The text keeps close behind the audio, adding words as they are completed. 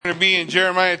going to be in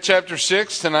Jeremiah chapter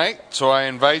 6 tonight, so I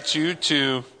invite you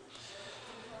to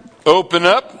open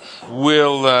up.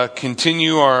 We'll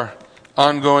continue our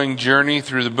ongoing journey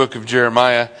through the book of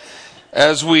Jeremiah.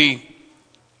 As we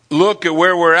look at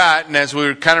where we're at, and as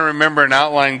we kind of remember an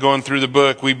outline going through the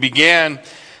book, we began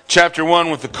chapter 1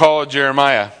 with the call of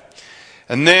Jeremiah.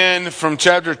 And then from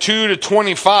chapter 2 to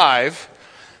 25,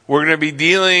 we're going to be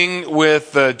dealing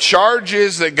with the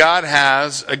charges that God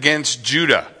has against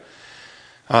Judah.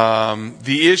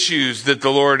 The issues that the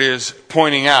Lord is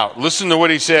pointing out. Listen to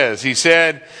what he says. He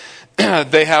said,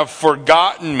 they have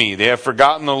forgotten me. They have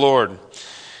forgotten the Lord.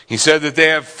 He said that they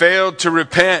have failed to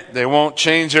repent. They won't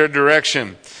change their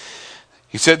direction.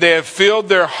 He said they have filled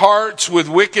their hearts with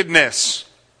wickedness.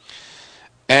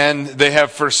 And they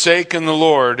have forsaken the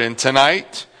Lord. And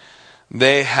tonight,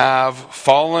 they have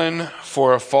fallen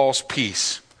for a false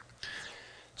peace.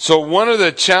 So one of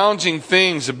the challenging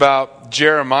things about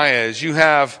Jeremiah is you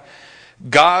have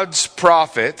God's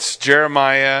prophets,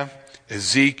 Jeremiah,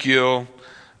 Ezekiel,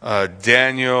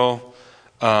 Daniel,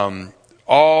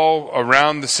 all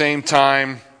around the same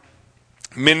time,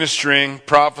 ministering,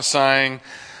 prophesying,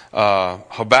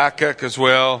 Habakkuk as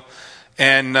well.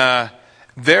 And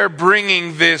they're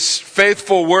bringing this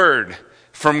faithful word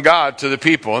from God to the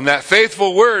people. And that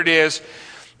faithful word is,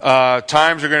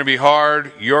 times are going to be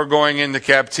hard. You're going into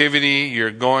captivity. You're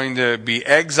going to be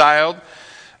exiled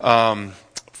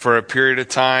for a period of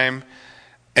time.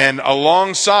 And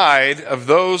alongside of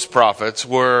those prophets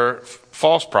were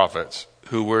false prophets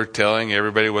who were telling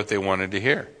everybody what they wanted to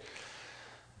hear.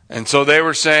 And so they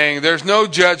were saying, there's no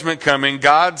judgment coming.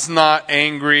 God's not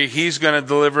angry. He's going to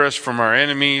deliver us from our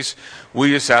enemies. We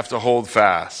just have to hold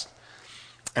fast.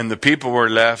 And the people were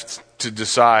left to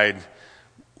decide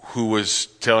who was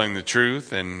telling the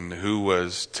truth and who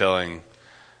was telling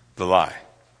the lie.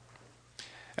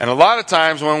 And a lot of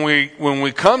times when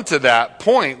we come to that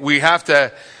point, we're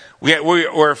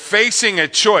facing a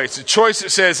choice that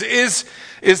says, is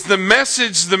the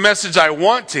message I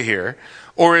want to hear,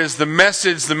 or is the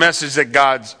message that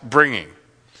God's bringing?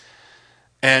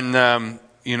 And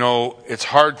it's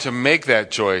hard to make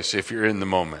that choice if you're in the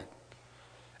moment.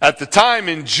 At the time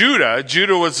in Judah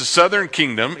was the southern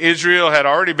kingdom. Israel had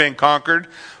already been conquered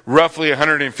roughly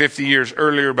 150 years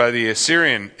earlier by the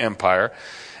Assyrian Empire.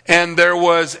 And there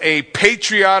was a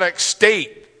patriotic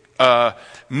state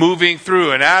moving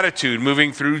through, an attitude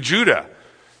moving through Judah,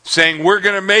 saying, we're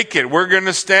going to make it, we're going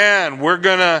to stand, we're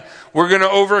going to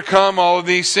overcome all of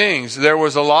these things. There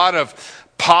was a lot of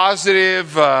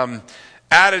positive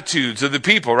attitudes of the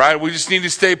people, right? We just need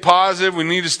to stay positive, we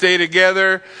need to stay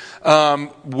together.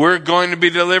 We're going to be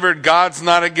delivered. God's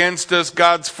not against us.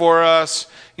 God's for us.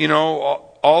 They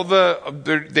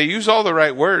use all the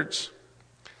right words.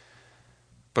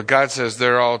 But God says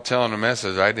they're all telling a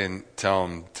message I didn't tell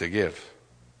them to give.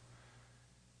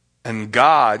 And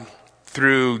God,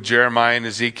 through Jeremiah and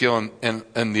Ezekiel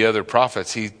and the other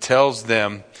prophets, he tells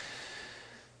them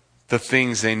the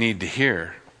things they need to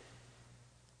hear.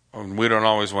 And we don't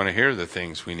always want to hear the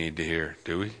things we need to hear,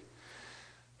 do we?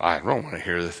 I don't want to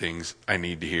hear the things I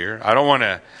need to hear. I don't want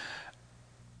to.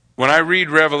 When I read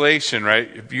Revelation, right?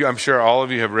 I'm sure all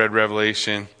of you have read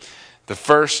Revelation. The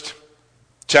first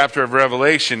chapter of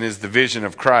Revelation is the vision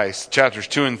of Christ. Chapters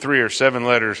 2 and 3 are 7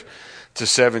 letters to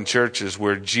 7 churches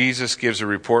where Jesus gives a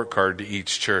report card to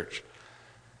each church.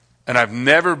 And I've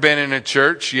never been in a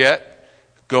church yet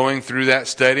going through that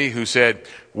study who said,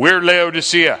 we're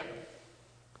Laodicea.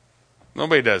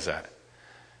 Nobody does that.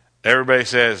 Everybody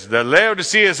says, the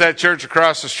Laodicea is that church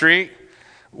across the street.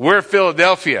 We're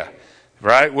Philadelphia,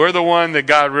 right? We're the one that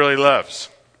God really loves.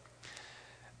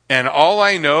 And all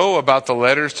I know about the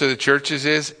letters to the churches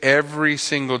is every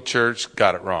single church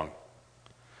got it wrong.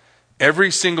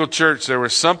 Every single church, there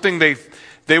was something they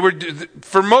were,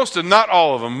 for most of, not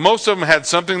all of them, most of them had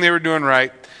something they were doing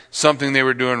right, something they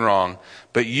were doing wrong.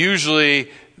 But usually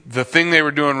the thing they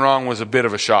were doing wrong was a bit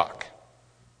of a shock.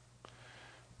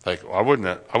 Like, well, I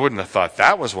wouldn't have thought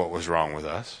that was what was wrong with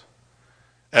us.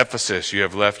 Ephesus, you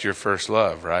have left your first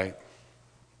love, right?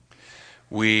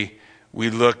 We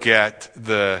look at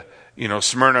the,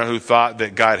 Smyrna, who thought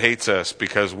that God hates us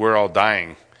because we're all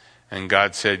dying. And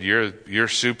God said, you're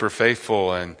super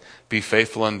faithful and be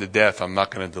faithful unto death. I'm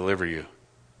not going to deliver you.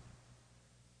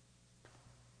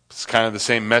 It's kind of the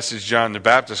same message John the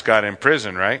Baptist got in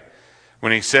prison, right?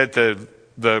 When he said to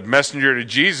the messenger to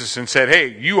Jesus and said,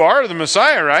 hey, you are the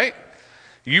Messiah, right?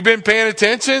 You've been paying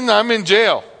attention? I'm in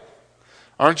jail.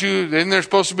 Aren't you? Isn't there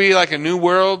supposed to be like a new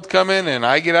world coming and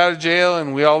I get out of jail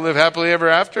and we all live happily ever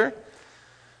after?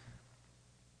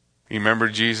 You remember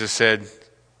Jesus said,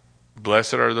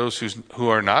 blessed are those who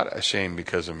are not ashamed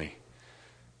because of me.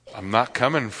 I'm not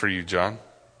coming for you, John.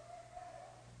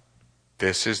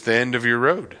 This is the end of your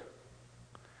road.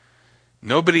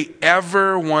 Nobody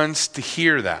ever wants to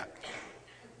hear that.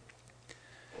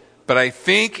 But I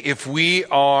think if we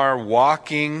are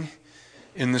walking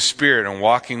in the Spirit and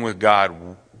walking with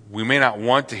God, we may not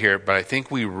want to hear it, but I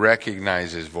think we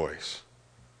recognize His voice.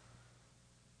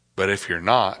 But if you're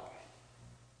not,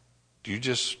 do you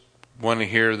just want to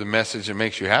hear the message that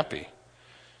makes you happy?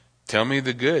 Tell me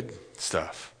the good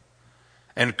stuff.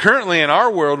 And currently in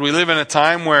our world, we live in a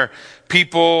time where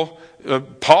people,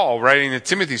 Paul writing to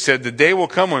Timothy said, the day will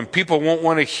come when people won't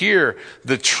want to hear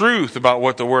the truth about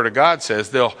what the Word of God says.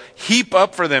 They'll heap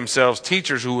up for themselves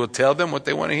teachers who will tell them what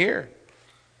they want to hear.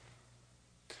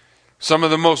 Some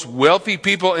of the most wealthy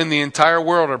people in the entire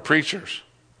world are preachers.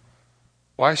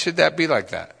 Why should that be like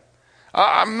that?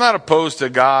 I'm not opposed to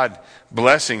God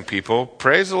blessing people.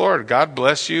 Praise the Lord. God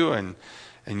bless you and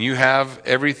you have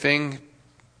everything.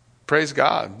 Praise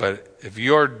God. But if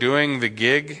you're doing the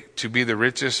gig to be the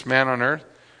richest man on earth,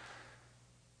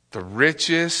 the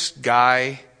richest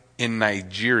guy in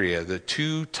Nigeria, the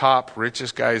two top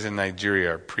richest guys in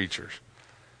Nigeria are preachers.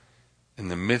 In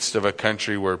the midst of a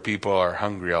country where people are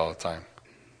hungry all the time.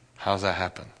 How's that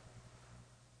happen?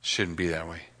 Shouldn't be that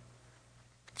way.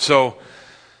 So,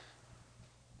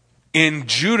 in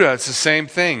Judah, it's the same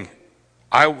thing.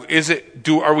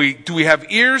 Do we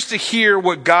have ears to hear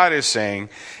what God is saying,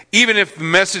 even if the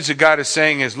message that God is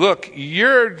saying is, look,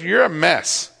 you're a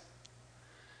mess.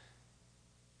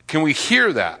 Can we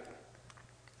hear that?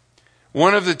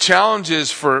 One of the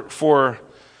challenges for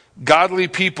godly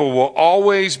people will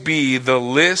always be the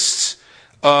lists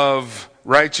of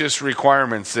righteous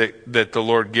requirements that the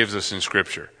Lord gives us in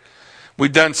Scripture.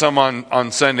 We've done some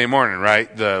on Sunday morning,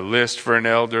 right? The list for an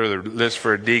elder, the list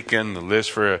for a deacon, the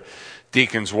list for a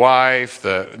deacon's wife.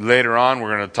 Later on,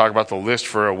 we're going to talk about the list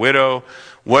for a widow.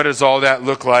 What does all that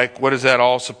look like? What is that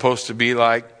all supposed to be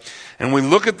like? And we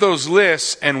look at those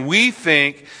lists and we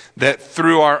think that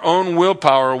through our own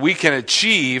willpower, we can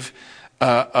achieve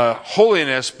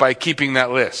holiness by keeping that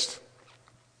list.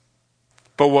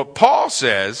 But what Paul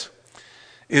says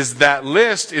is that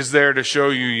list is there to show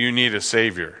you need a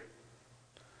Savior.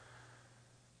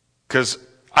 Because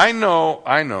I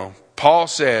know, Paul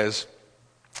says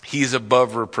he's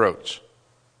above reproach.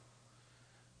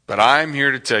 But I'm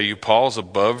here to tell you Paul's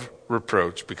above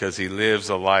reproach because he lives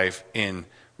a life in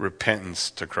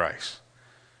repentance to Christ.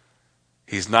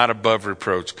 He's not above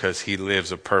reproach because he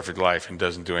lives a perfect life and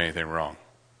doesn't do anything wrong.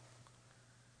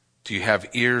 Do you have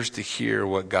ears to hear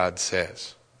what God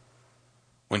says?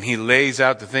 When he lays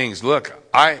out the things, look,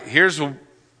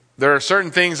 there are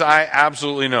certain things I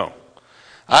absolutely know.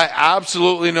 I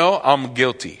absolutely know I'm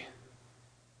guilty.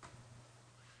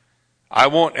 I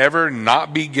won't ever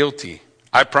not be guilty.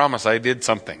 I promise I did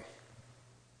something.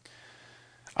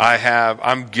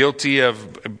 I'm guilty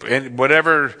of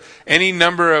any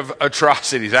number of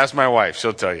atrocities. Ask my wife,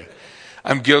 she'll tell you.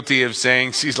 I'm guilty of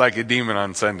saying she's like a demon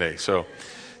on Sunday. So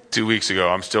 2 weeks ago,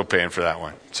 I'm still paying for that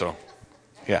one. So,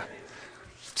 yeah.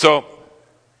 So,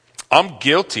 I'm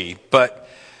guilty, but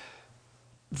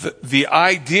the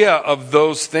idea of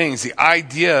those things, the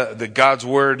idea that God's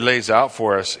Word lays out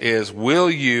for us is, will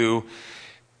you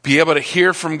be able to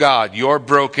hear from God, you're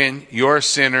broken, you're a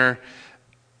sinner,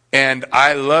 and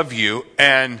I love you,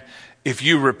 and if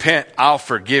you repent, I'll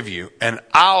forgive you, and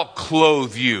I'll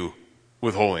clothe you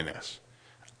with holiness.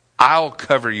 I'll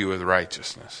cover you with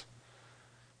righteousness.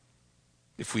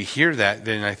 If we hear that,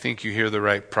 then I think you hear the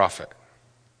right prophet.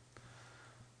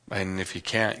 And if you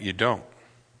can't, you don't.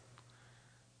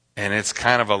 And it's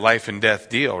kind of a life and death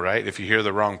deal, right? If you hear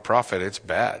the wrong prophet, it's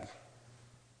bad.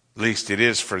 At least it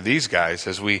is for these guys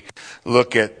as we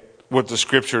look at what the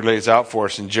Scripture lays out for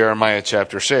us in Jeremiah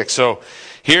chapter 6. So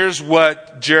here's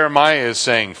what Jeremiah is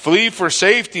saying. Flee for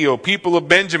safety, O people of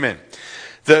Benjamin.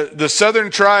 The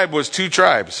southern tribe was two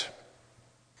tribes.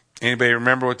 Anybody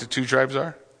remember what the two tribes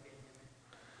are?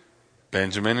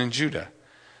 Benjamin and Judah.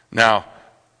 Now,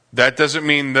 that doesn't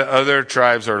mean the other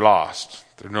tribes are lost.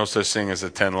 There's no such thing as the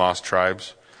 10 lost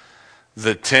tribes.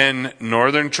 The 10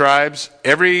 northern tribes,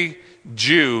 every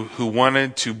Jew who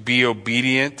wanted to be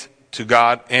obedient to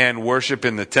God and worship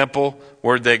in the temple,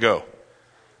 where'd they go?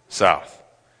 South,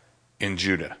 in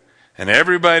Judah. And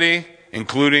everybody,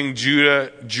 including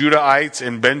Judahites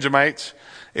and Benjamites,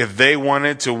 if they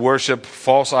wanted to worship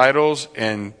false idols,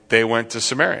 and they went to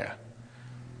Samaria.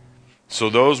 So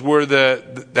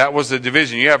that was the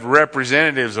division. You have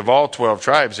representatives of all 12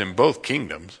 tribes in both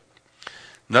kingdoms.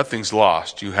 Nothing's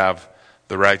lost. You have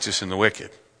the righteous and the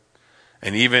wicked.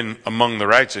 And even among the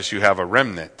righteous, you have a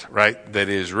remnant, right, that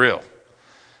is real.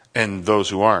 and those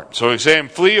who aren't. So he's saying,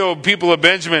 flee, O people of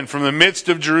Benjamin, from the midst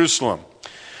of Jerusalem.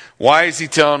 Why is he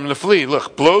telling them to flee?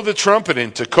 Look, blow the trumpet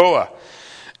in Tekoa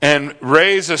and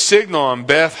raise a signal on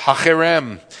Beth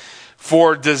Hacherem.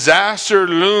 For disaster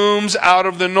looms out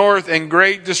of the north and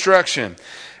great destruction.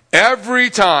 Every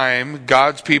time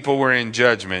God's people were in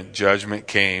judgment, judgment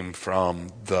came from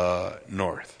the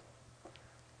north.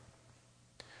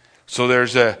 So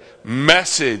there's a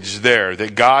message there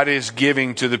that God is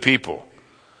giving to the people.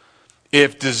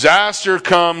 If disaster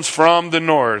comes from the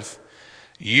north,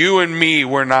 you and me,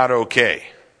 we're not okay.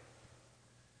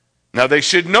 Now they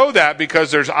should know that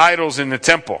because there's idols in the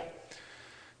temple.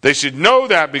 They should know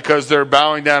that because they're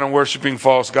bowing down and worshiping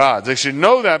false gods. They should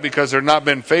know that because they've not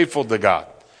been faithful to God.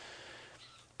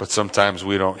 But sometimes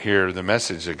we don't hear the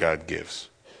message that God gives.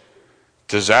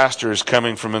 Disaster is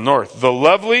coming from the north. The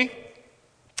lovely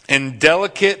and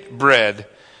delicate bread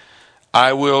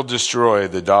I will destroy,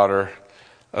 the daughter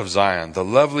of Zion. The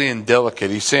lovely and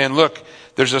delicate. He's saying, look,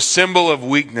 there's a symbol of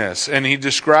weakness, and he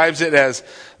describes it as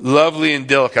lovely and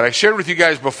delicate. I shared with you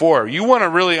guys before, you want to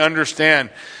really understand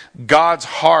God's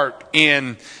heart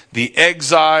in the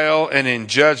exile and in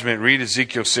judgment. Read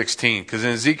Ezekiel 16, because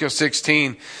in Ezekiel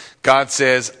 16, God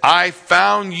says, I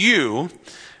found you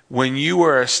when you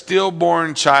were a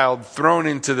stillborn child thrown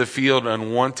into the field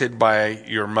unwanted by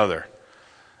your mother.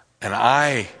 And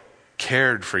I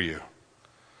cared for you.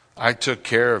 I took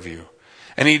care of you.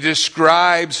 And he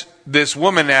describes this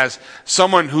woman as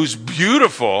someone who's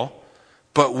beautiful,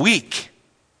 but weak.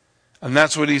 And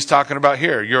that's what he's talking about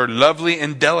here. You're lovely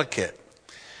and delicate.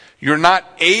 You're not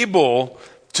able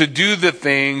to do the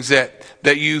things that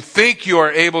you think you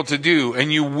are able to do,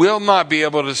 and you will not be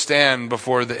able to stand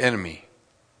before the enemy.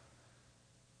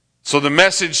 So the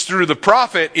message through the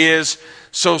prophet is,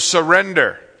 so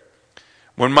surrender.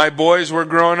 When my boys were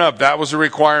growing up, that was a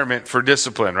requirement for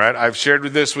discipline, right? I've shared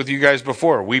this with you guys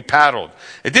before. We paddled.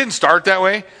 It didn't start that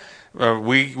way.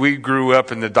 We grew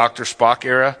up in the Dr. Spock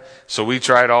era, so we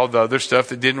tried all the other stuff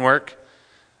that didn't work.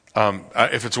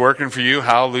 If it's working for you,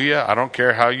 hallelujah. I don't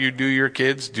care how you do your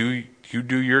kids. You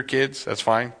do your kids, that's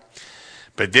fine.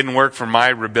 But it didn't work for my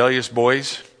rebellious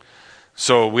boys.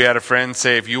 So we had a friend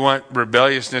say, if you want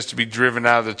rebelliousness to be driven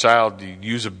out of the child, you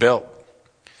use a belt.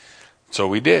 So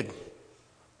we did.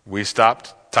 We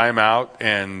stopped time out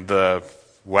and the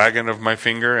wagging of my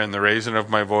finger and the raising of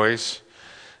my voice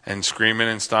and screaming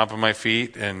and stomping my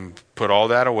feet and put all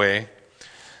that away.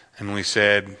 And we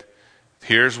said,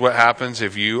 here's what happens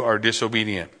if you are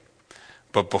disobedient.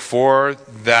 But before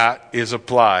that is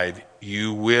applied,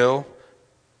 you will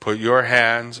put your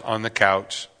hands on the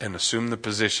couch and assume the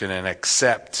position and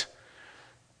accept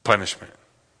punishment.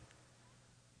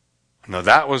 Now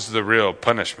that was the real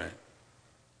punishment.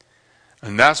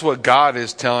 And that's what God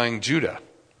is telling Judah.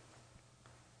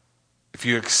 If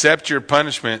you accept your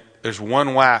punishment, there's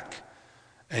one whack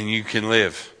and you can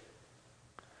live.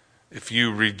 If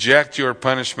you reject your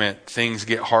punishment, things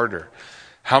get harder.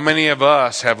 How many of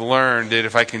us have learned that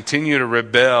if I continue to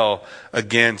rebel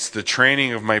against the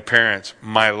training of my parents,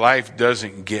 my life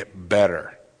doesn't get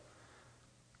better?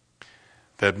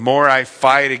 The more I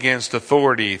fight against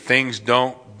authority, things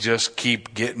don't just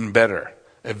keep getting better.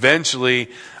 Eventually,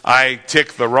 I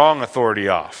tick the wrong authority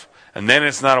off. And then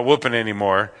it's not a whooping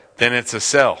anymore. Then it's a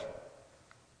cell.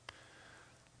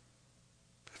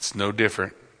 It's no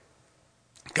different.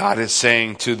 God is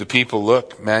saying to the people,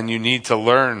 look, man, you need to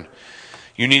learn.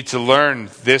 You need to learn.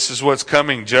 This is what's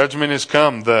coming. Judgment has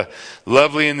come. The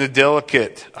lovely and the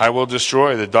delicate I will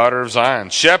destroy, the daughter of Zion.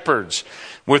 Shepherds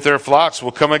with their flocks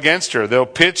will come against her. They'll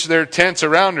pitch their tents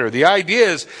around her. The idea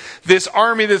is this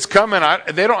army that's coming,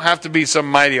 they don't have to be some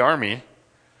mighty army.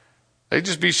 They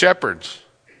just be shepherds.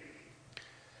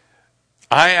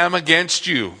 I am against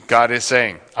you, God is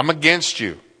saying. I'm against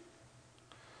you.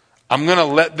 I'm going to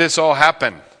let this all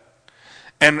happen.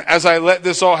 And as I let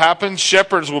this all happen,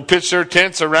 shepherds will pitch their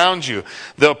tents around you.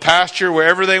 They'll pasture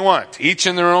wherever they want, each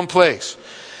in their own place.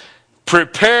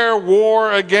 Prepare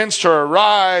war against her.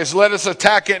 Arise, let us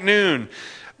attack at noon.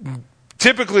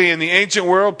 Typically in the ancient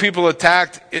world, people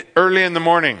attacked early in the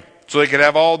morning so they could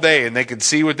have all day and they could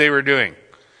see what they were doing.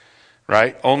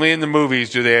 Right? Only in the movies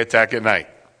do they attack at night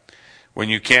when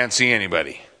you can't see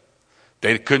anybody.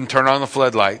 They couldn't turn on the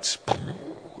floodlights.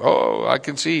 Oh, I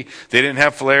can see. They didn't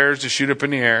have flares to shoot up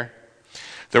in the air.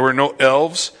 There were no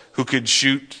elves who could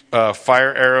shoot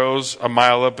fire arrows a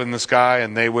mile up in the sky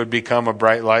and they would become a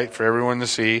bright light for everyone to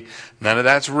see. None of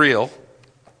that's real.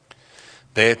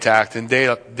 They attacked in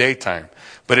daytime.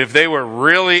 But if they were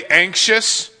really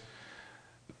anxious,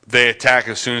 they attack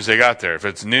as soon as they got there. If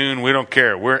it's noon, we don't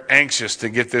care. We're anxious to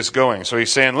get this going. So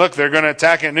he's saying, look, they're going to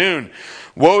attack at noon.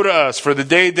 Woe to us, for the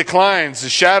day declines. The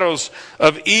shadows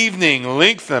of evening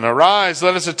lengthen. Arise,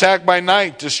 let us attack by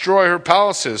night. Destroy her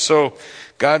palaces. So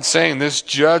God's saying this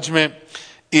judgment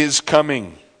is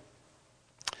coming.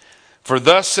 For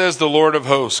thus says the Lord of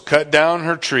hosts, cut down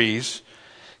her trees,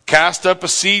 cast up a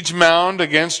siege mound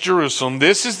against Jerusalem.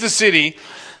 This is the city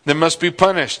that must be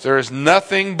punished. There is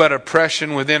nothing but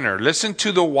oppression within her. Listen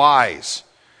to the wise.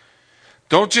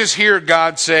 Don't just hear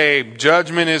God say,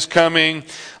 judgment is coming,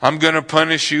 I'm going to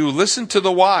punish you. Listen to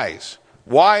the wise.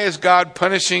 Why is God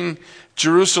punishing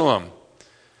Jerusalem?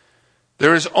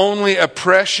 There is only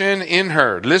oppression in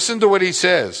her. Listen to what he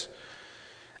says.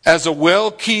 As a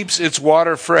well keeps its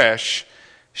water fresh,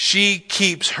 she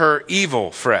keeps her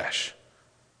evil fresh.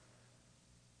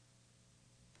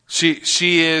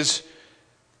 She is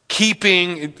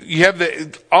keeping, you have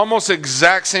the almost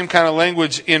exact same kind of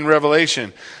language in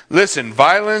Revelation. Listen,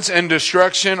 violence and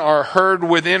destruction are heard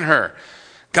within her.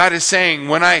 God is saying,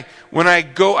 when I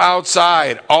go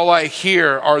outside, all I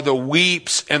hear are the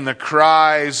weeps and the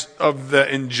cries of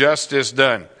the injustice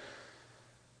done.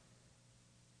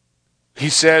 He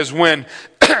says, when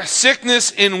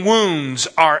sickness and wounds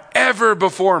are ever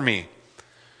before me,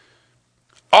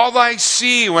 all I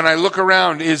see when I look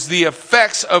around is the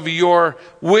effects of your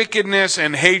wickedness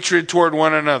and hatred toward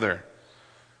one another.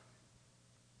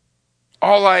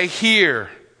 All I hear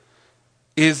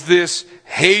is this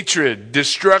hatred,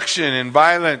 destruction, and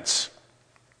violence.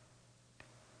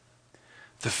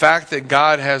 The fact that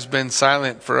God has been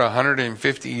silent for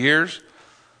 150 years,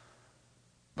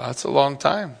 that's a long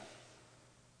time.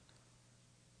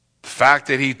 The fact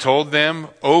that he told them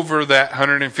over that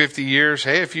 150 years,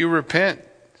 hey, if you repent,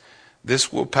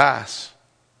 this will pass.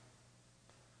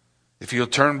 If you'll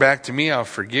turn back to me, I'll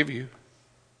forgive you.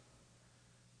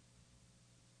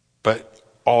 But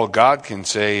all God can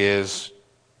say is,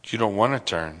 you don't want to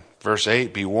turn. Verse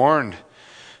 8, be warned,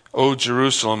 O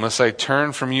Jerusalem, lest I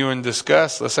turn from you in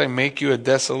disgust, lest I make you a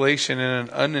desolation in an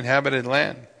uninhabited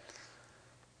land.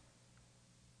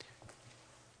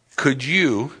 Could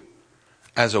you,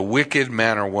 as a wicked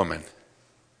man or woman,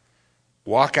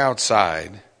 walk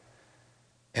outside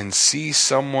and see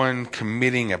someone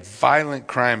committing a violent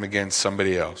crime against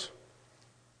somebody else?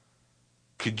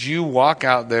 Could you walk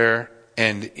out there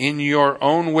and in your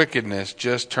own wickedness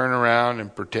just turn around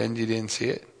and pretend you didn't see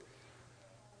it?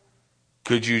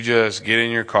 Could you just get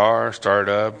in your car, start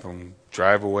up, and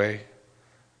drive away?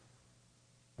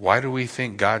 Why do we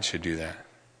think God should do that?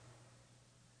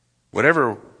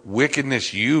 Whatever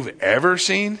wickedness you've ever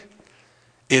seen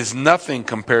is nothing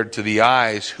compared to the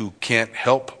eyes who can't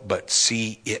help but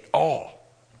see it all.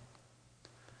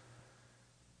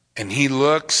 And he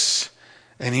looks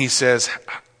and he says,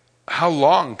 how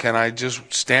long can I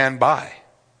just stand by?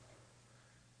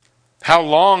 How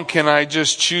long can I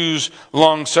just choose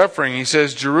long suffering? He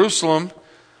says, Jerusalem,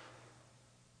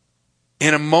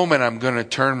 in a moment I'm going to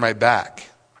turn my back.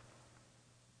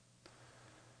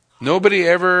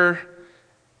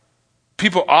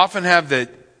 People often have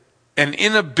an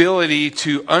inability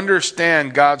to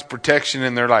understand God's protection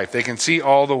in their life. They can see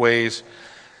all the ways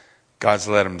God's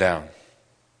let them down.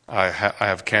 I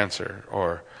have cancer,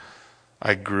 or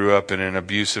I grew up in an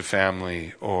abusive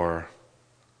family, or,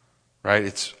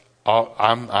 right?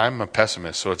 I'm a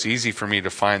pessimist, so it's easy for me to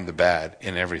find the bad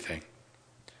in everything.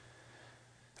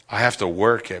 I have to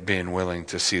work at being willing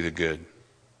to see the good.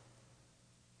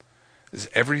 Is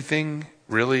everything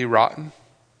really rotten?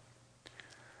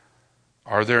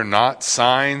 Are there not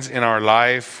signs in our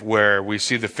life where we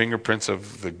see the fingerprints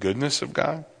of the goodness of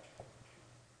God?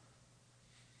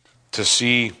 To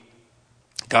see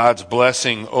God's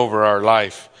blessing over our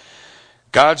life.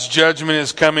 God's judgment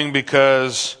is coming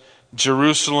because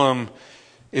Jerusalem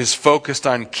is focused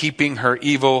on keeping her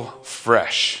evil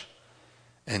fresh.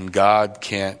 And God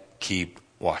can't keep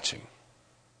watching.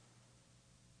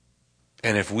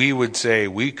 And if we would say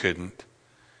we couldn't,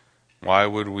 why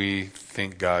would we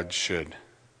think God should?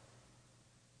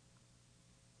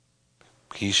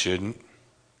 He shouldn't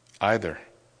either.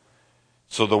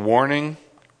 So the warning,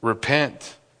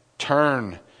 repent,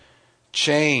 turn,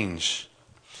 change.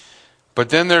 But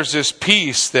then there's this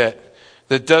peace that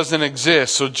doesn't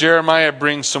exist. So Jeremiah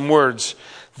brings some words.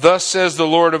 Thus says the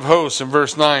Lord of hosts in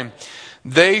verse 9,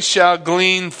 they shall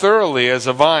glean thoroughly as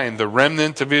a vine, the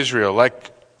remnant of Israel,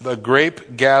 like the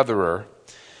grape gatherer.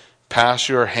 Pass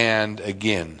your hand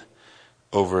again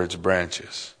over its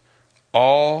branches.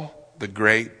 All the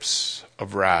grapes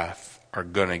of wrath are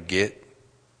going to get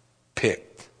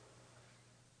picked.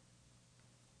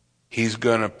 He's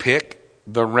going to pick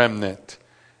the remnant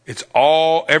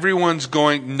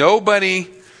Nobody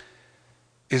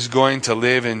is going to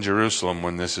live in Jerusalem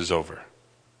when this is over.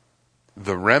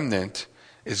 The remnant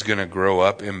is going to grow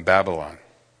up in Babylon.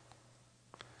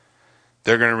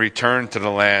 They're going to return to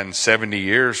the land 70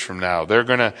 years from now. They're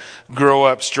going to grow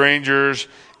up strangers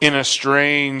in a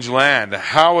strange land.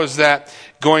 How is that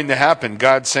going to happen?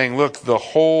 God's saying, look, the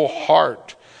whole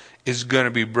heart is going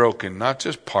to be broken, not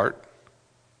just part.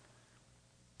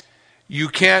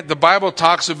 The Bible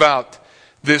talks about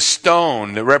this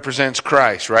stone that represents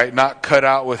Christ, right? Not cut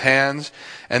out with hands.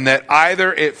 And that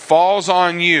either it falls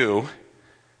on you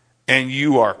and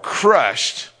you are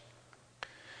crushed,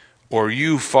 or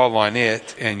you fall on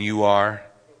it and you are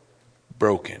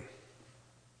broken.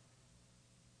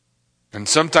 And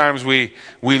sometimes we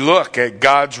look at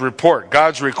God's report,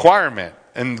 God's requirement.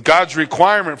 And God's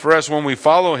requirement for us when we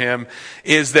follow Him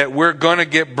is that we're going to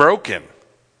get broken.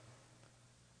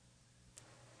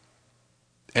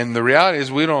 And the reality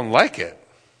is we don't like it.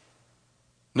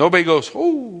 Nobody goes,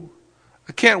 oh,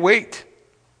 I can't wait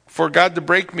for God to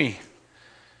break me.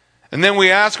 And then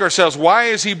we ask ourselves, why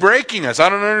is He breaking us? I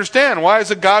don't understand. Why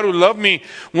does a God who loved me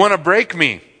want to break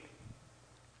me?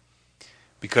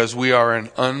 Because we are an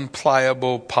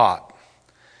unpliable pot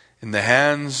in the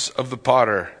hands of the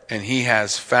potter, and he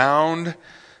has found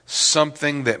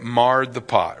something that marred the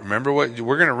pot. Remember what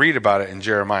we're going to read about it in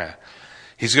Jeremiah.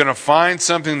 He's going to find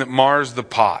something that mars the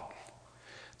pot.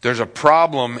 There's a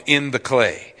problem in the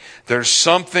clay. There's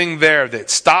something there that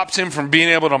stops him from being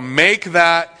able to make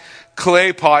that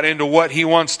clay pot into what he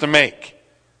wants to make.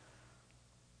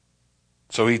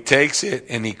 So he takes it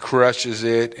and he crushes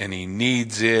it and he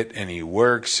kneads it and he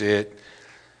works it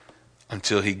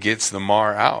until he gets the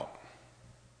mar out.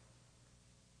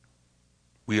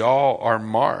 We all are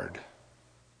marred.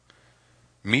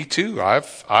 Me too.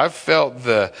 I've felt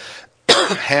the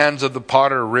hands of the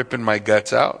potter ripping my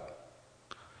guts out.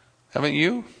 Haven't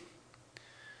you?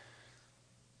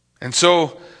 And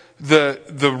so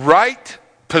the right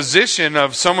position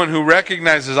of someone who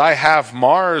recognizes I have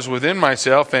mars within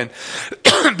myself, and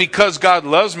because God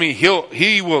loves me,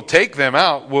 He will take them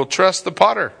out, will trust the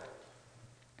potter.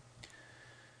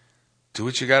 Do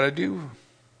what you got to do.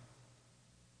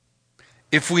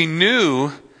 If we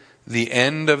knew the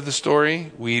end of the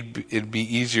story, it'd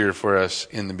be easier for us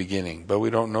in the beginning, but we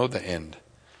don't know the end.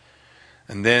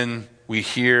 And then we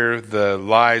hear the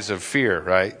lies of fear,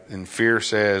 right? And fear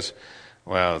says,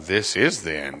 well, this is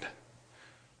the end.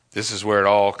 This is where it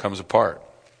all comes apart.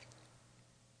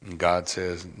 And God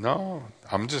says, no,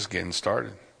 I'm just getting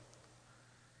started.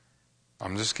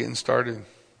 I'm just getting started.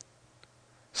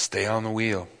 Stay on the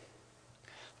wheel.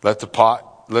 Let the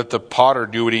potter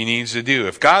do what he needs to do.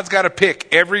 If God's got to pick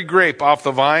every grape off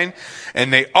the vine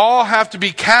and they all have to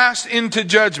be cast into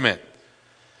judgment,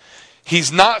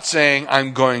 He's not saying,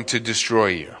 I'm going to destroy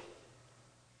you.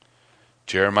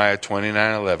 Jeremiah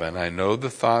 29:11, I know the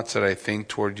thoughts that I think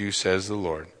toward you, says the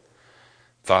Lord.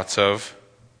 Thoughts of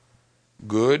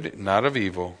good, not of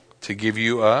evil, to give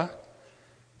you a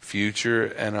future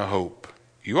and a hope.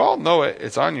 You all know it.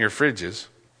 It's on your fridges.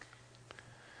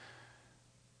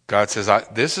 God says,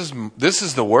 this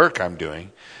is the work I'm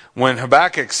doing. When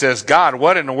Habakkuk says, God,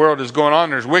 what in the world is going on?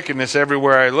 There's wickedness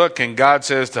everywhere I look. And God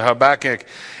says to Habakkuk,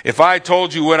 if I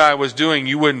told you what I was doing,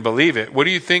 you wouldn't believe it. What do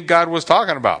you think God was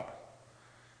talking about?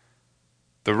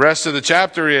 The rest of the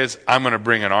chapter is, I'm going to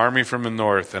bring an army from the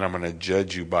north and I'm going to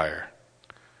judge you by her.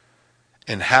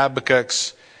 And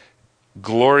Habakkuk's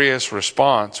glorious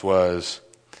response was,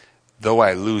 though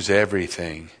I lose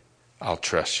everything, I'll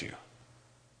trust you.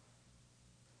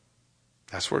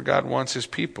 That's where God wants His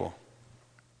people.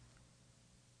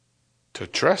 To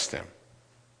trust Him.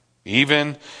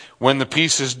 Even when the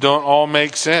pieces don't all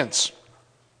make sense.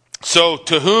 So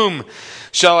to whom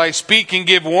shall I speak and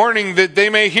give warning that they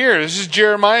may hear? This is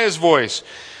Jeremiah's voice.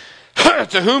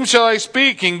 To whom shall I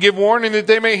speak and give warning that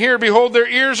they may hear? Behold, their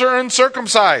ears are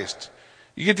uncircumcised.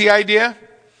 You get the idea?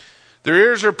 Their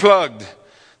ears are plugged.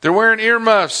 They're wearing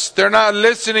earmuffs. They're not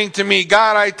listening to me.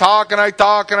 God, I talk and I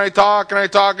talk and I talk and I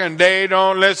talk and they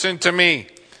don't listen to me.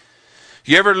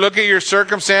 You ever look at your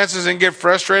circumstances and get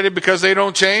frustrated because they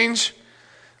don't change?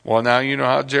 Well, now you know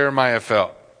how Jeremiah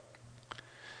felt.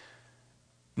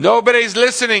 Nobody's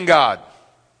listening, God.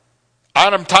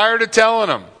 I'm tired of telling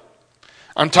them.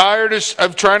 I'm tired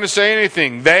of trying to say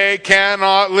anything. They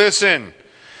cannot listen.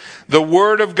 The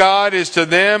word of God is to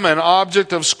them an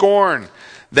object of scorn.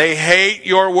 They hate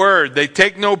your word. They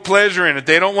take no pleasure in it.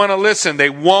 They don't want to listen. They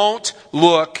won't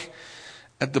look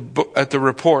at the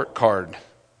report card.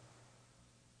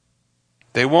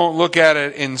 They won't look at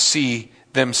it and see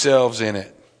themselves in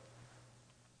it.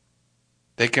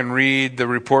 They can read the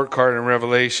report card in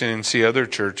Revelation and see other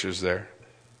churches there.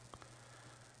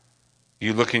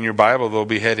 You look in your Bible, there'll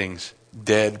be headings.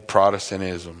 Dead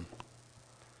Protestantism.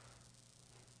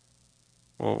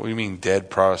 Well, what do you mean dead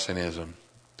Protestantism?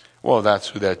 Well, that's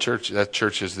who that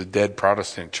church is the dead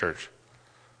Protestant church.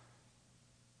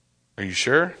 Are you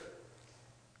sure?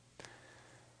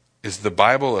 Is the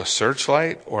Bible a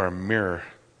searchlight or a mirror?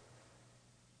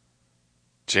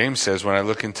 James says, when I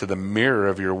look into the mirror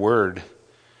of your word,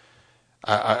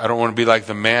 I don't want to be like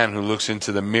the man who looks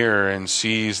into the mirror and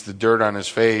sees the dirt on his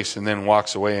face and then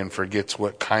walks away and forgets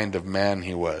what kind of man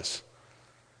he was.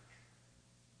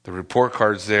 The report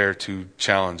card's there to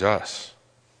challenge us.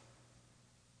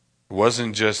 It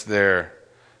wasn't just there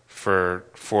for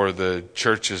the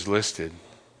churches listed.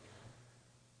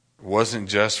 It wasn't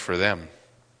just for them.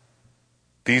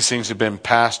 These things have been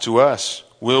passed to us.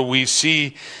 Will we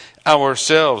see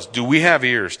ourselves? Do we have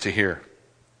ears to hear?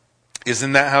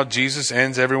 Isn't that how Jesus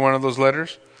ends every one of those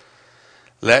letters?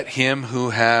 Let him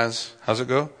who has, how's it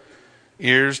go?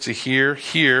 Ears to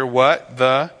hear what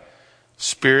the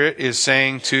Spirit is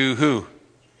saying to who?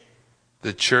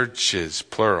 The churches,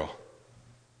 plural.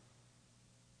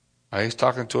 He's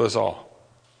talking to us all.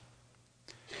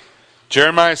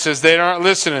 Jeremiah says they aren't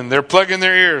listening. They're plugging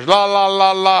their ears. La, la,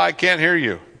 la, la, I can't hear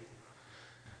you.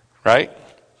 Right?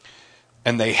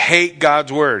 And they hate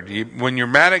God's word. When you're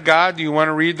mad at God, do you want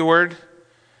to read the word?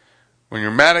 When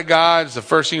you're mad at God, the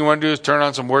first thing you want to do is turn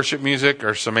on some worship music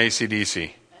or some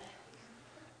AC/DC.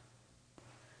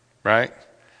 Right?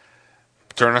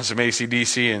 Turn on some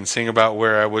AC/DC and sing about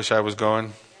where I wish I was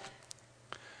going.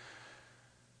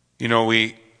 You know,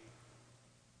 we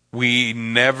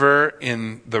never,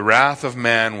 in the wrath of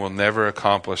man, will never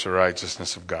accomplish the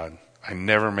righteousness of God. I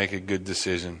never make a good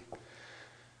decision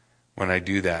when I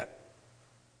do that.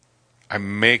 I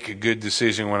make a good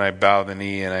decision when I bow the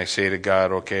knee and I say to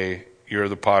God, okay, you're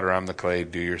the potter, I'm the clay,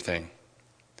 do your thing.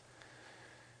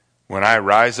 When I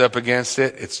rise up against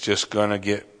it, it's just going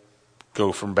to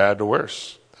go from bad to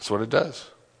worse. That's what it does.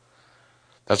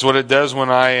 That's what it does when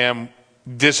I am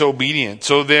disobedient.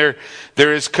 So there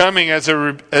is coming as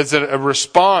a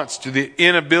response to the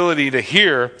inability to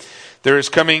hear, there is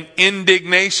coming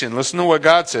indignation. Listen to what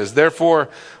God says. Therefore,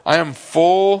 I am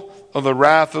full of the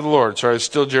wrath of the Lord. Sorry, it's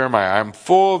still Jeremiah. I am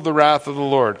full of the wrath of the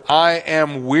Lord. I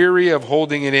am weary of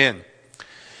holding it in.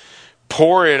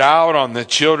 Pour it out on the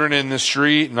children in the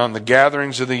street and on the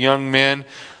gatherings of the young men.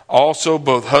 Also,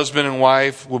 both husband and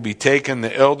wife will be taken,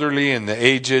 the elderly and the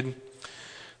aged.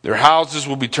 Their houses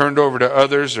will be turned over to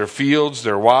others, their fields,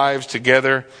 their wives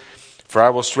together. For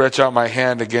I will stretch out my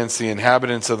hand against the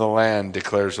inhabitants of the land,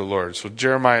 declares the Lord. So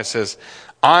Jeremiah says,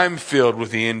 I'm filled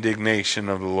with the indignation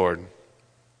of the Lord.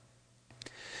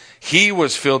 He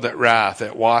was filled at wrath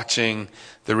at watching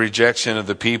the rejection of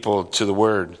the people to the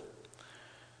word.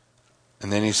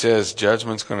 And then he says,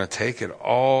 judgment's going to take it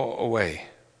all away.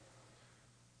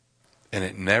 And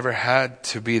it never had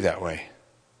to be that way.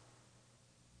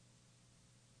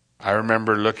 I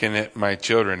remember looking at my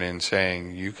children and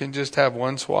saying, you can just have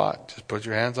one swat. Just put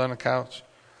your hands on the couch.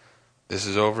 This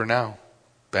is over now.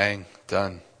 Bang,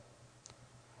 done.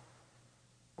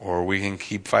 Or we can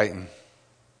keep fighting.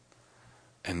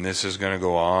 And this is going to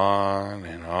go on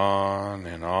and on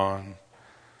and on.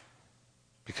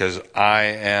 Because I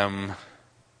am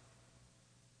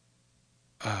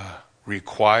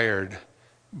required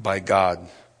by God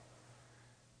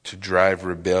to drive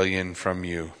rebellion from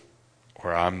you,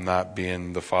 or I'm not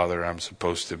being the father I'm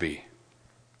supposed to be.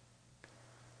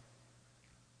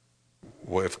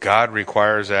 Well, if God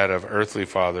requires that of earthly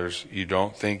fathers, you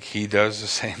don't think he does the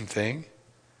same thing?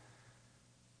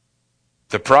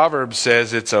 The proverb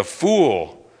says it's a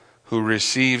fool who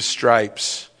receives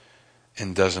stripes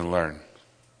and doesn't learn.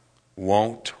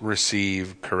 Won't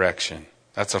receive correction.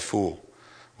 That's a fool.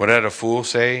 What did a fool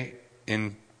say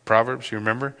in Proverbs? You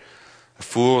remember? A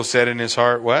fool said in his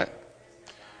heart, what?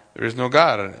 There is no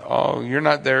God. Oh, you're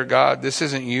not there, God. This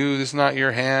isn't you. This is not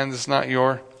your hand. This is not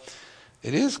your...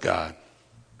 It is God.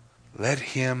 Let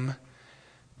him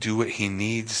do what he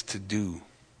needs to do.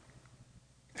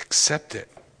 Accept it.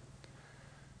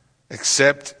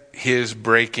 Accept his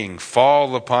breaking.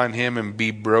 Fall upon him and be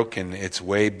broken. It's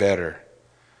way better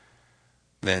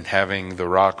than having the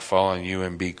rock fall on you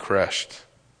and be crushed.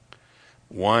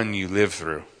 One you live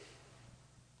through.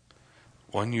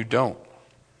 One you don't.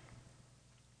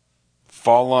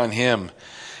 Fall on him.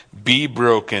 Be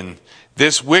broken.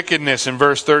 This wickedness in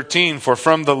verse 13, for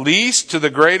from the least to the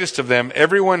greatest of them,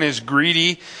 everyone is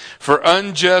greedy for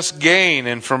unjust gain,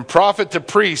 and from prophet to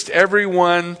priest,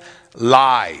 everyone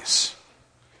lies.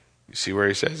 You see where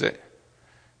he says it?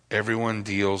 Everyone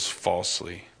deals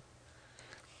falsely.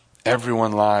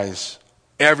 Everyone lies.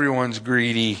 Everyone's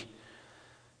greedy.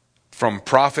 From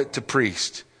prophet to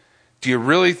priest. Do you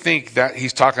really think that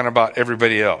he's talking about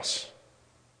everybody else?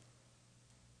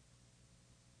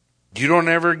 You don't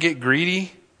ever get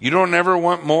greedy? You don't ever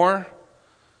want more?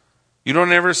 You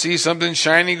don't ever see something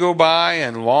shiny go by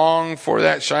and long for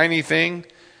that shiny thing?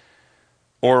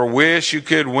 Or wish you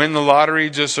could win the lottery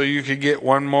just so you could get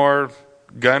one more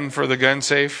gun for the gun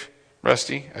safe?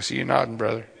 Rusty, I see you nodding,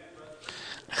 brother.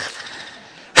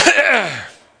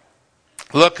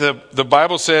 Look, the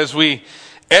Bible says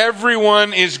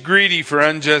everyone is greedy for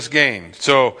unjust gain.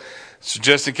 So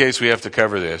just in case we have to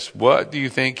cover this, what do you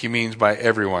think he means by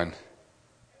everyone?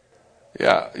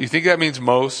 Yeah, you think that means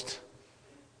most?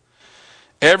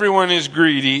 Everyone is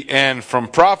greedy, and from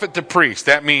prophet to priest,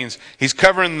 that means he's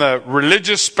covering the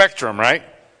religious spectrum, right?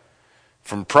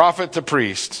 From prophet to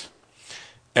priest,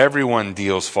 everyone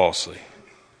deals falsely.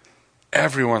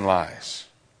 Everyone lies.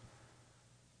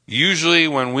 Usually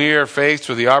when we are faced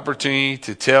with the opportunity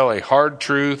to tell a hard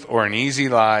truth or an easy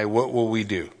lie, what will we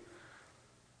do?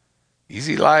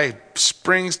 Easy lie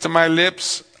springs to my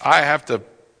lips. I have to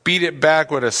beat it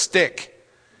back with a stick.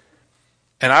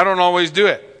 And I don't always do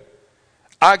it.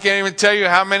 I can't even tell you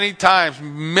how many times,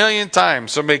 million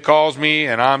times, somebody calls me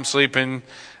and I'm sleeping.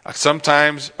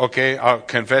 Sometimes,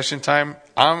 confession time,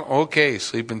 I'm okay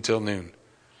sleeping till noon.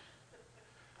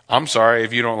 I'm sorry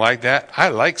if you don't like that. I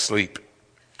like sleep.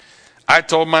 I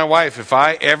told my wife, if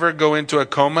I ever go into a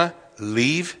coma,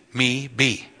 leave me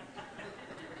be.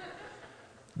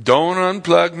 Don't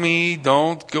unplug me.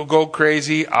 Don't go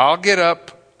crazy. I'll get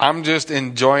up. I'm just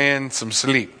enjoying some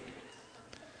sleep.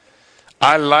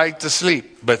 I like to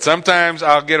sleep, but sometimes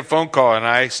I'll get a phone call and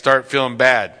I start feeling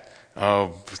bad.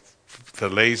 Oh, the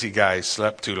lazy guy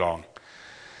slept too long.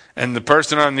 And the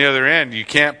person on the other end, you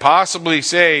can't possibly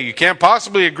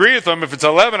agree with them if it's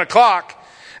 11 o'clock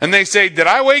and they say, did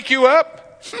I wake you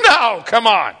up? No, come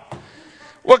on.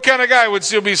 What kind of guy would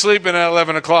still be sleeping at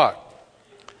 11 o'clock?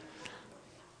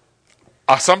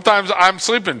 Sometimes I'm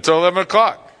sleeping till 11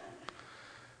 o'clock.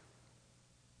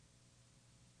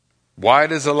 Why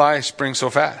does a lie spring so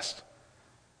fast?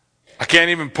 I can't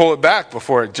even pull it back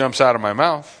before it jumps out of my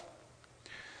mouth.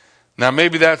 Now,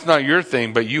 maybe that's not your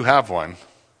thing, but you have one.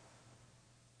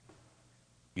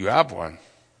 You have one.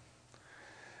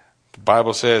 The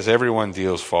Bible says everyone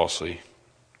deals falsely.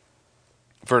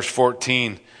 Verse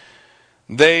 14,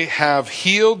 they have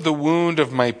healed the wound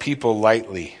of my people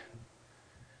lightly.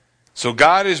 So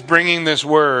God is bringing this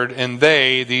word, and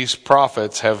these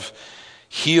prophets, have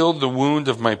healed the wound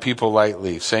of my people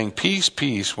lightly, saying, peace,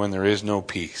 peace, when there is no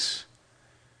peace.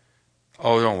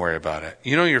 Oh, don't worry about it.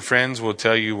 You know your friends will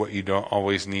tell you what you don't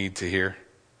always need to hear.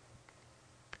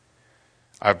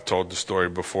 I've told the story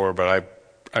before, but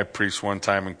I preached one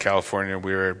time in California.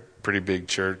 We were a pretty big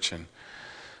church, and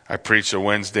I preached a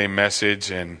Wednesday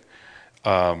message, and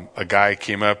a guy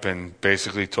came up and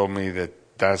basically told me that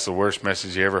that's the worst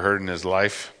message he ever heard in his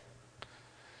life,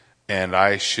 and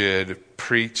I should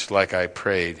preach like I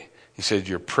prayed. He said,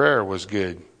 your prayer was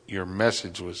good. Your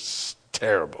message was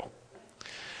terrible.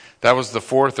 That was the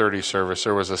 4:30 service.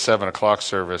 There was a 7 o'clock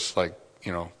service,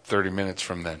 30 minutes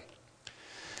from then.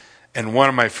 And one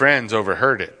of my friends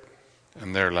overheard it.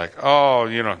 And they're like, oh,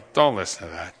 don't listen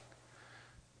to that.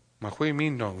 I'm like, what do you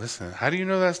mean don't listen to that? How do you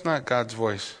know that's not God's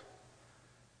voice?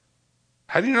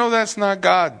 How do you know that's not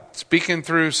God speaking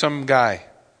through some guy?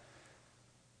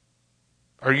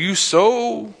 Are you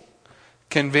so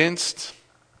convinced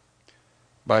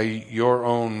by your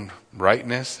own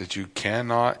rightness that you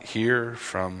cannot hear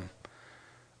from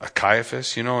a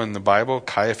Caiaphas? In the Bible,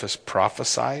 Caiaphas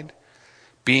prophesied.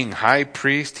 Being high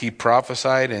priest, he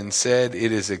prophesied and said,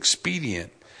 it is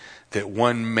expedient that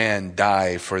one man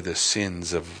die for the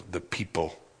sins of the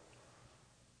people.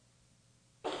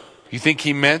 You think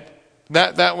he meant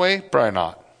that way? Probably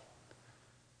not.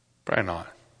 Probably not.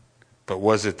 But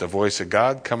was it the voice of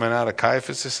God coming out of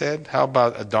Caiaphas' head? How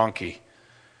about a donkey?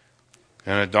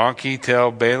 And a donkey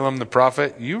tell Balaam the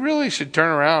prophet, you really should turn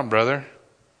around, brother.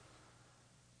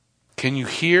 Can you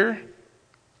hear?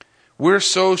 We're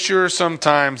so sure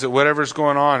sometimes that whatever's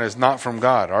going on is not from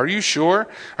God. Are you sure?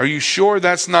 Are you sure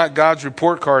that's not God's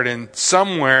report card? And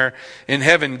somewhere in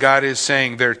heaven, God is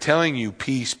saying, they're telling you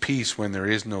peace, peace, when there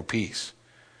is no peace.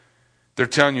 They're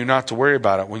telling you not to worry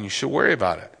about it when you should worry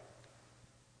about it.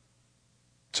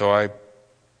 So I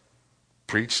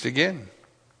preached again.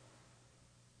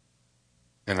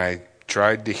 And I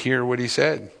tried to hear what he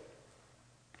said.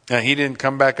 And he didn't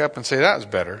come back up and say that was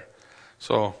better.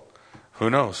 So who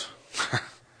knows?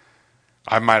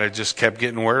 I might have just kept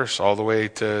getting worse all the way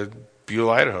to Buell,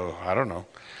 Idaho. I don't know.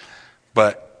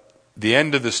 But the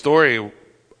end of the story,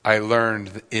 I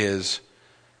learned is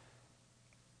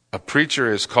a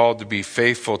preacher is called to be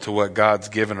faithful to what God's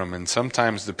given them. And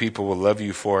sometimes the people will love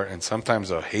you for it, and sometimes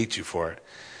they'll hate you for it.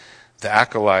 The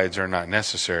accolades are not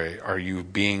necessary. Are you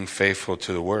being faithful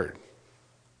to the word?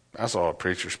 That's all a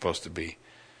preacher's supposed to be.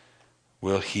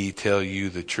 Will he tell you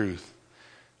the truth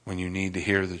when you need to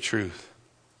hear the truth?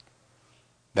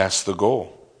 That's the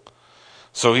goal.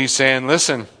 So he's saying,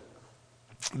 listen,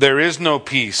 there is no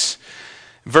peace.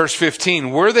 Verse 15,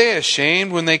 were they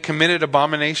ashamed when they committed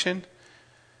abomination?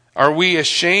 Are we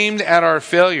ashamed at our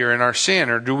failure and our sin,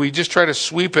 or do we just try to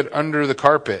sweep it under the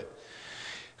carpet?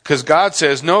 Because God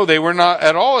says, no, they were not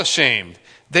at all ashamed.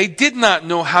 They did not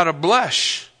know how to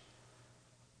blush.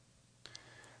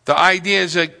 The idea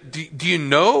is like, do you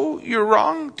know you're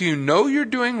wrong? Do you know you're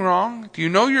doing wrong? Do you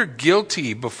know you're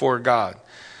guilty before God?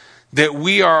 That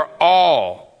we are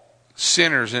all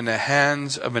sinners in the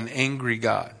hands of an angry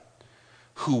God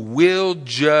who will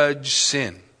judge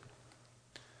sin.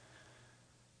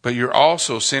 But you're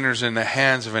also sinners in the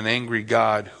hands of an angry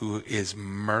God who is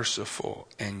merciful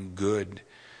and good.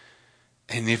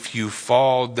 And if you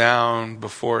fall down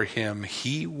before him,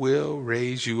 he will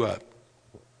raise you up.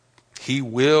 He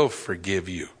will forgive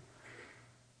you.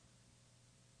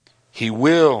 He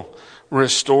will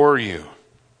restore you.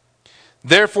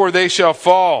 Therefore they shall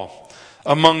fall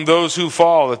among those who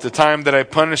fall at the time that I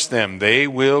punish them. They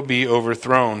will be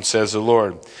overthrown, says the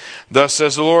Lord. Thus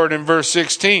says the Lord in verse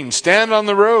 16, stand on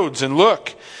the roads and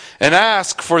look and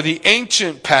ask for the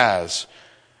ancient paths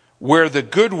where the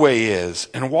good way is,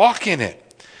 and walk in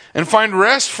it and find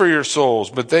rest for your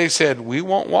souls. But they said, we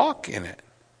won't walk in it.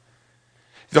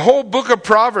 The whole book of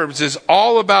Proverbs is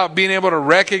all about being able to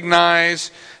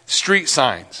recognize street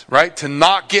signs, right? To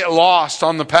not get lost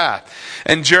on the path.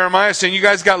 And Jeremiah is saying, you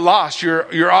guys got lost.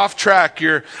 You're off track.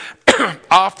 You're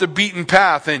off the beaten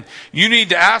path. And you need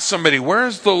to ask somebody,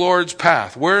 where's the Lord's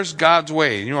path? Where's God's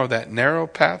way? You know that narrow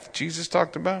path Jesus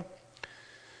talked about?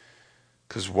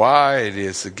 Because wide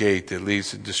is the gate that leads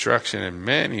to destruction, and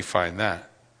many find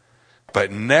that. But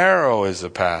narrow is the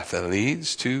path that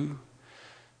leads to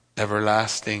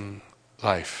everlasting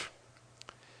life.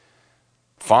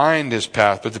 Find his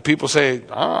path. But the people say,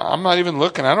 I'm not even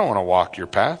looking. I don't want to walk your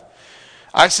path.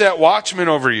 I set watchmen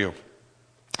over you,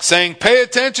 saying, pay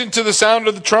attention to the sound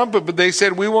of the trumpet. But they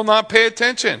said, we will not pay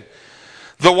attention.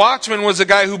 The watchman was the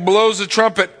guy who blows the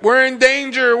trumpet. We're in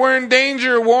danger. We're in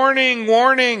danger. Warning,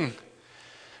 warning.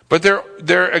 But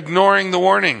they're ignoring the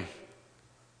warning.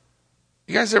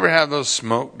 You guys ever have those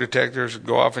smoke detectors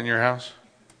go off in your house?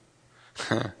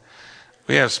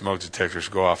 We have smoke detectors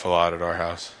go off a lot at our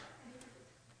house.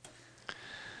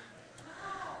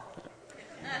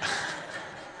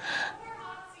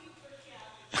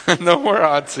 No more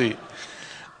hot seat.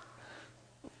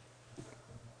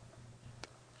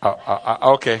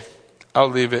 Okay, I'll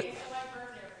leave it.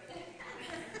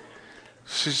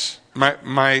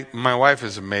 My wife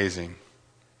is amazing,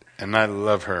 and I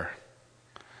love her.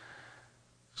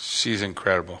 She's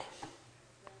incredible.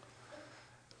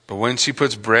 But when she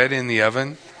puts bread in the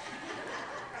oven,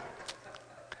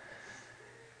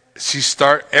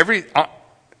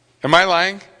 am I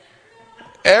lying?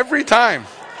 Every time.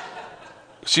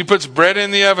 She puts bread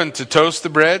in the oven to toast the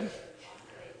bread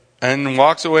and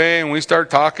walks away, and we start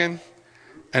talking.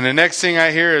 And the next thing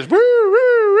I hear is, woo, woo,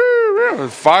 woo, woo.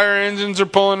 Fire engines are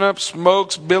pulling up,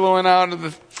 smoke's billowing out of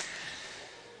the...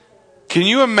 Can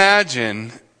you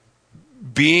imagine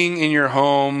being in your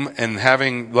home and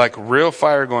having like real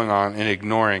fire going on and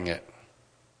ignoring it?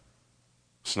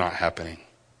 It's not happening.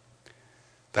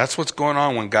 That's what's going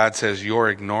on when God says you're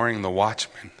ignoring the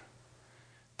watchmen.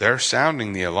 They're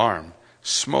sounding the alarm.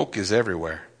 Smoke is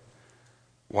everywhere.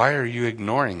 Why are you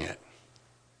ignoring it?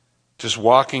 Just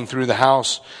walking through the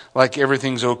house like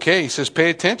everything's okay. He says, pay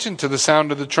attention to the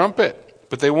sound of the trumpet.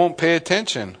 But they won't pay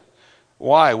attention.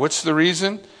 Why? What's the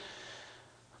reason?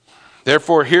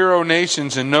 Therefore, hear, O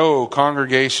nations, and know, O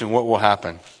congregation, what will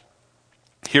happen.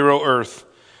 Hear, O earth.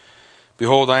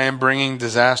 Behold, I am bringing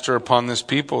disaster upon this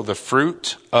people, the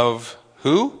fruit of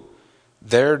who?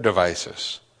 Their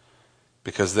devices.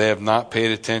 Because they have not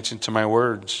paid attention to my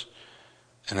words.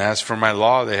 And as for my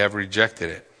law, they have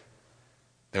rejected it.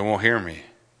 They won't hear me.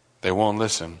 They won't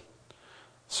listen.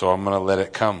 So I'm going to let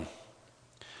it come.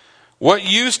 What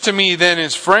use to me then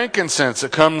is frankincense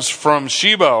that comes from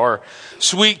Sheba, or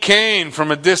sweet cane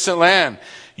from a distant land?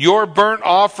 Your burnt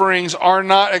offerings are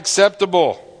not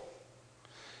acceptable.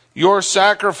 Your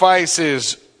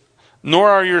sacrifices, nor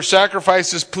are your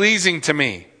sacrifices pleasing to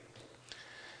me.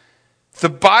 The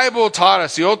Bible taught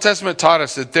us, the Old Testament taught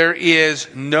us that there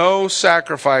is no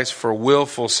sacrifice for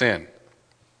willful sin.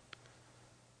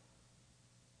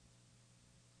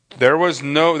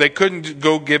 They couldn't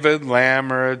go give a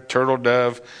lamb or a turtle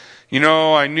dove.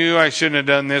 I knew I shouldn't have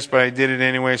done this, but I did it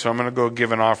anyway, so I'm going to go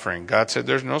give an offering. God said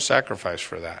there's no sacrifice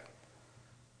for that.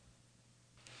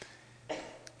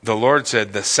 The Lord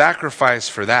said the sacrifice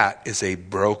for that is a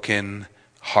broken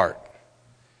heart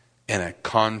and a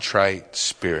contrite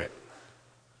spirit.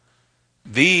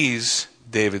 These,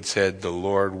 David said, the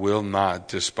Lord will not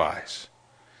despise.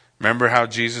 Remember how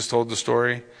Jesus told the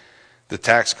story? The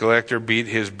tax collector beat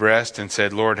his breast and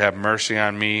said, Lord, have mercy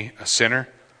on me, a sinner.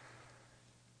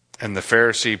 And the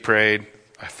Pharisee prayed,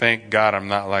 I thank God I'm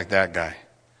not like that guy.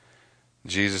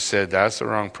 Jesus said, that's the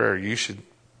wrong prayer. You should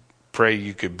pray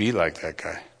you could be like that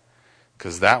guy.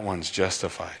 Because that one's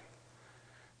justified.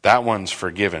 That one's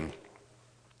forgiven.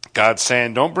 God's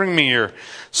saying, don't bring me your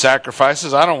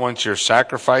sacrifices. I don't want your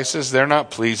sacrifices. They're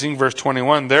not pleasing. Verse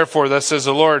 21, therefore, thus says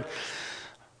the Lord,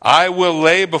 I will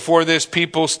lay before this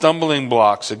people stumbling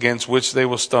blocks against which they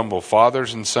will stumble,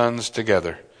 fathers and sons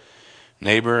together.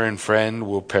 Neighbor and friend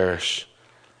will perish.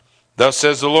 Thus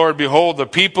says the Lord, behold, the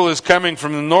people is coming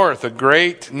from the north. A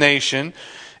great nation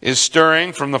is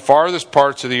stirring from the farthest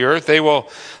parts of the earth. They will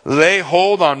lay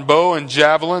hold on bow and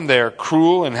javelin. They are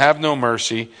cruel and have no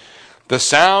mercy. The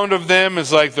sound of them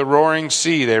is like the roaring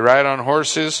sea. They ride on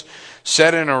horses,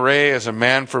 set in array as a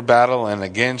man for battle, and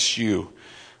against you,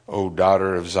 O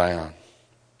daughter of Zion.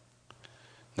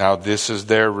 Now this is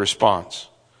their response.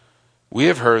 We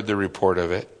have heard the report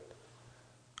of it.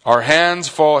 Our hands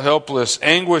fall helpless.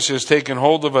 Anguish has taken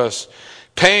hold of us.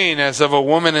 Pain as of a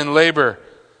woman in labor.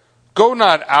 Go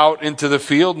not out into the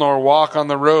field, nor walk on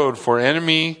the road, for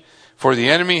the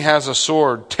enemy has a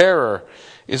sword. Terror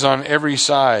is on every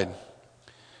side.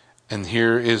 And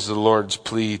here is the Lord's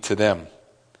plea to them.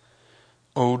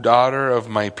 O daughter of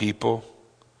my people,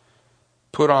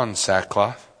 put on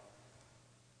sackcloth.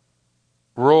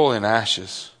 Roll in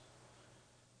ashes.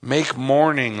 Make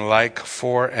mourning like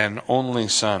for an only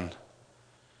son.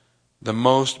 The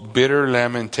most bitter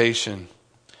lamentation.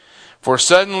 For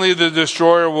suddenly the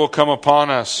destroyer will come upon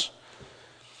us.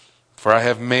 For I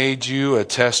have made you a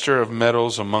tester of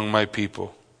metals among my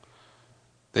people,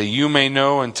 that you may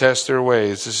know and test their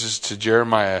ways. This is to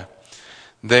Jeremiah.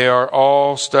 They are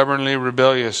all stubbornly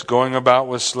rebellious, going about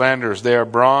with slanders. They are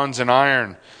bronze and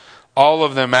iron. All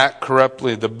of them act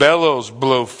corruptly. The bellows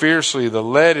blow fiercely. The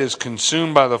lead is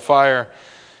consumed by the fire.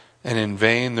 And in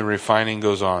vain the refining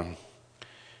goes on.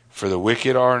 For the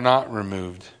wicked are not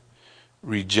removed.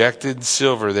 Rejected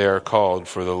silver they are called,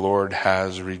 for the Lord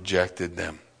has rejected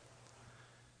them.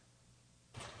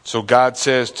 So God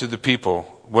says to the people,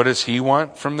 what does He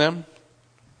want from them?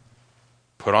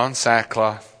 Put on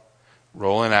sackcloth,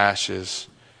 roll in ashes,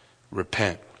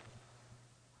 repent.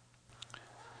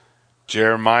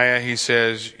 Jeremiah, he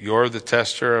says, you're the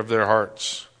tester of their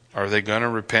hearts. Are they going to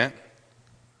repent?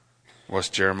 What's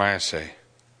Jeremiah say?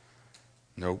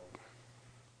 Nope.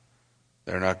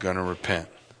 They're not going to repent.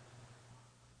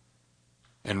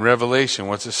 In Revelation,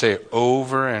 what's it say?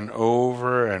 Over and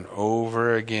over and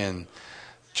over again.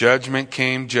 Judgment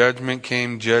came, judgment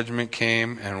came, judgment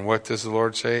came. And what does the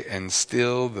Lord say? And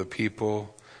still the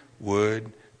people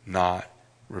would not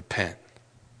repent.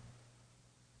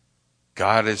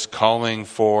 God is calling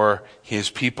for His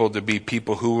people to be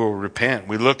people who will repent.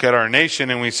 We look at our nation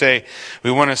and we say,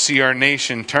 we want to see our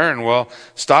nation turn. Well,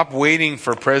 stop waiting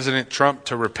for President Trump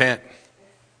to repent.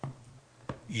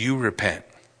 You repent.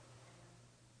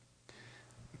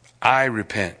 I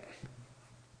repent.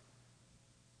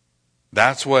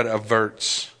 That's what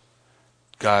averts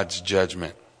God's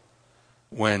judgment.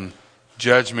 When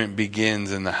judgment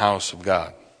begins in the house of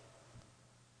God.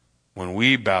 When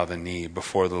we bow the knee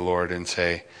before the Lord and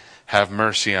say, have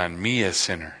mercy on me, a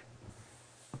sinner.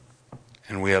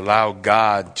 And we allow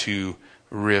God to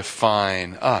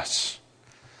refine us.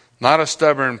 Not a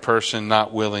stubborn person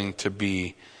not willing to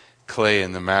be clay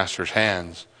in the master's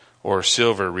hands or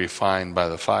silver refined by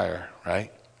the fire,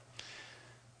 right?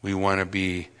 We want to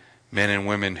be men and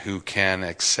women who can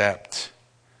accept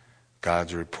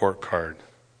God's report card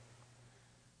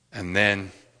and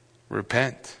then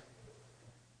repent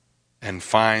and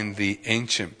find the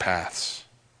ancient paths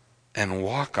and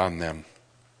walk on them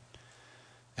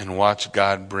and watch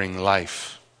God bring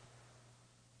life.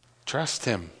 Trust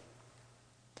Him.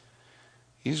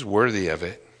 He's worthy of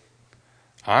it.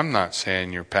 I'm not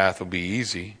saying your path will be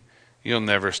easy. You'll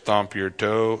never stomp your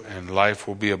toe and life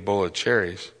will be a bowl of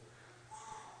cherries.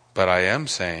 But I am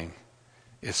saying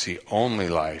it's the only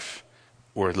life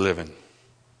worth living.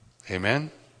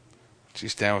 Amen? Would you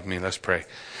stand with me? Let's pray.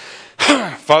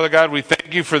 Father God, we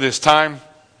thank you for this time,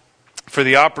 for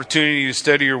the opportunity to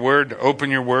study your word, to open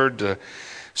your word, to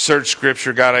search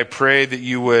Scripture. God, I pray that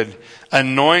you would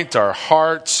anoint our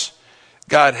hearts.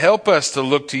 God, help us to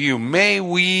look to you. May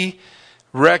we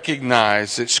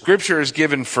recognize that Scripture is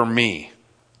given for me,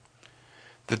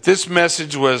 that this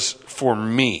message was for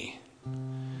me,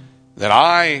 that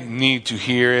I need to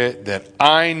hear it, that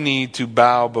I need to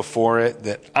bow before it,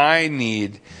 that I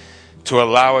need to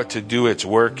allow it to do its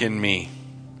work in me.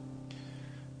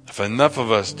 If enough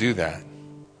of us do that,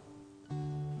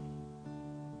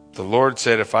 the Lord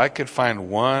said, if I could find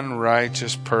one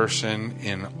righteous person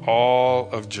in all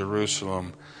of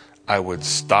Jerusalem, I would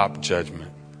stop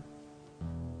judgment.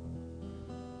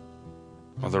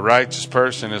 Well, the righteous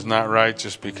person is not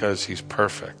righteous because he's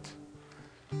perfect.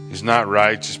 He's not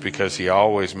righteous because he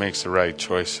always makes the right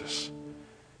choices.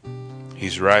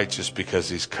 He's righteous because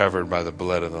he's covered by the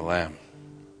blood of the Lamb.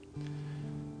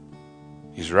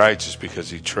 He's righteous because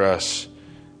he trusts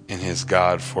in his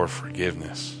God for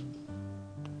forgiveness.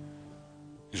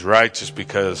 He's righteous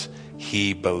because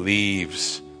he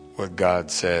believes what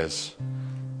God says,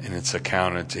 and it's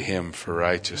accounted to him for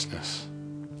righteousness.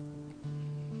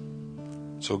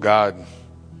 So God,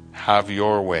 have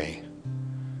your way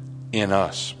in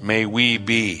us. May we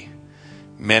be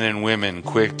men and women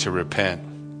quick to repent,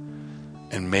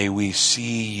 and may we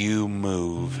see you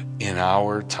move in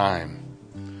our time,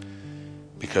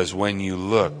 because when you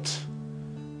looked,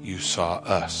 you saw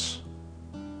us,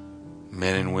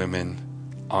 men and women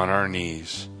on our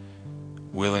knees,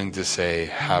 willing to say,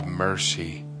 have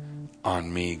mercy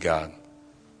on me, God,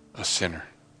 a sinner.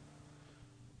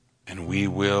 And we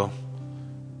will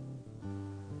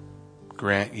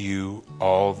grant you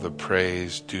all the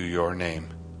praise due your name.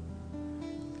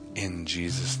 In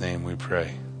Jesus' name we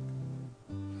pray.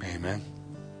 Amen.